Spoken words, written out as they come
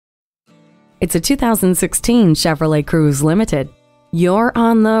It's a 2016 Chevrolet Cruze Limited. You're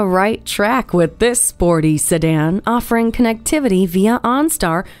on the right track with this sporty sedan, offering connectivity via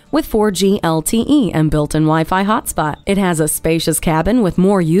OnStar with 4G LTE and built-in Wi-Fi hotspot. It has a spacious cabin with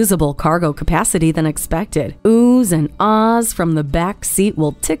more usable cargo capacity than expected. Oohs and ahs from the back seat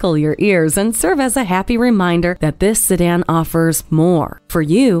will tickle your ears and serve as a happy reminder that this sedan offers more for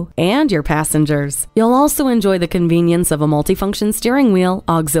you and your passengers. You'll also enjoy the convenience of a multifunction steering wheel,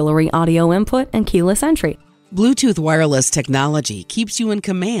 auxiliary audio input, and keyless entry. Bluetooth wireless technology keeps you in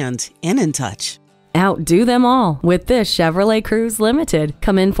command and in touch. Outdo them all with this Chevrolet Cruze Limited.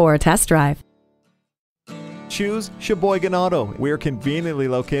 Come in for a test drive. Choose Sheboygan Auto. We're conveniently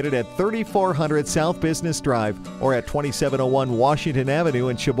located at 3400 South Business Drive or at 2701 Washington Avenue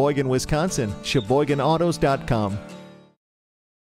in Sheboygan, Wisconsin. SheboyganAutos.com.